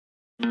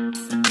Good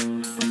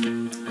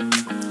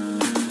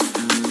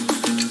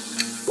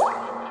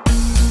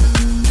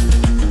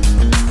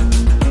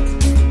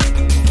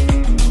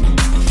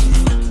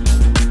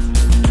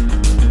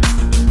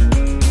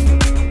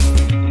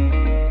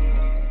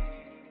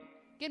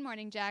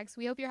morning, Jags.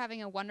 We hope you're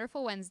having a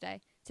wonderful Wednesday.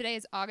 Today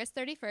is August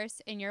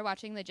 31st, and you're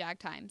watching the Jag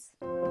Times.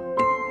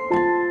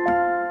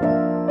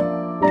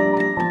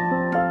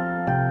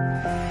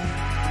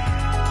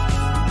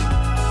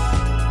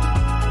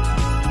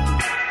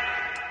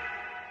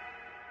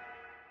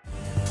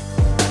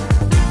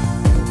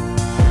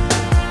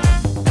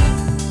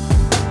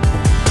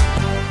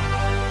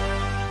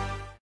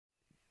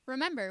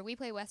 Remember, we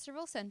play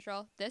Westerville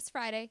Central this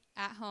Friday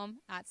at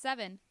home at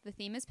 7. The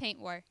theme is Paint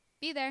War.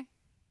 Be there.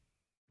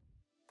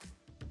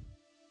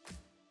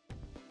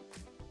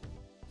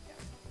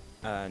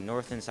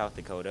 North and South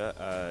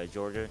Dakota,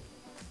 Georgia,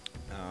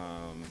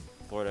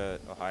 Florida,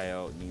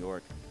 Ohio, New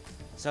York.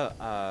 So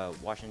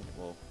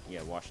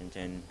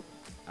Washington,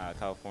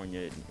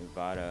 California,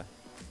 Nevada.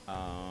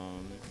 No,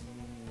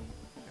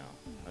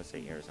 let's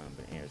say Arizona,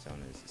 but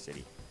Arizona is the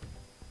city.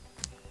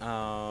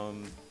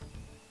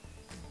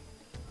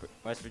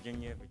 West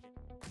Virginia.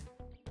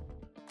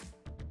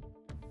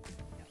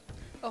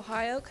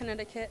 Ohio,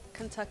 Connecticut,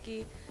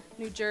 Kentucky,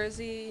 New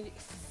Jersey,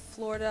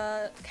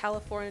 Florida,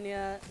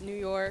 California, New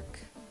York,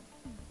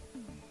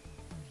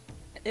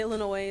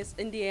 Illinois,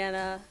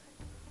 Indiana,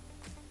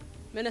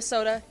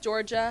 Minnesota,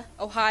 Georgia,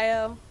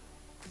 Ohio,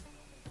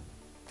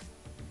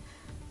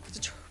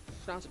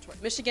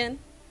 Detroit, Michigan,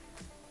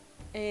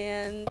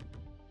 and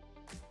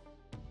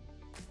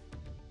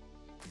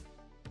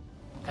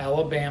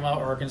Alabama,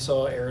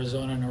 Arkansas,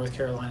 Arizona, North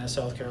Carolina,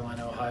 South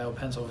Carolina, Ohio,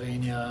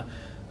 Pennsylvania,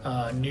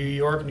 New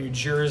York, New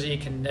Jersey,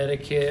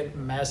 Connecticut,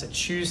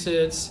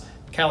 Massachusetts,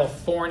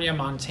 California,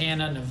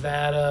 Montana,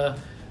 Nevada,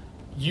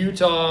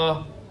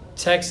 Utah,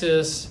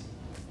 Texas,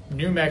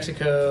 New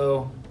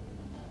Mexico.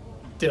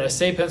 Did I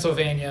say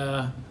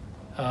Pennsylvania?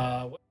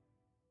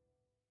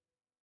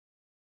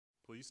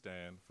 Please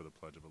stand for the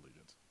Pledge of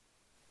Allegiance.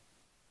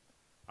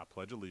 I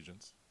pledge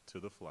allegiance to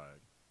the flag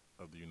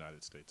of the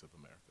United States of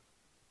America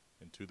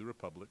and to the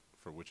republic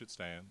for which it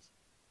stands,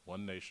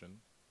 one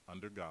nation,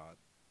 under God,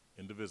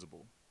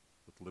 indivisible,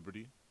 with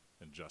liberty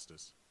and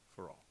justice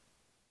for all.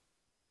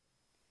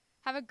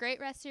 Have a great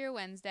rest of your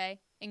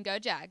Wednesday, and go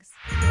Jags!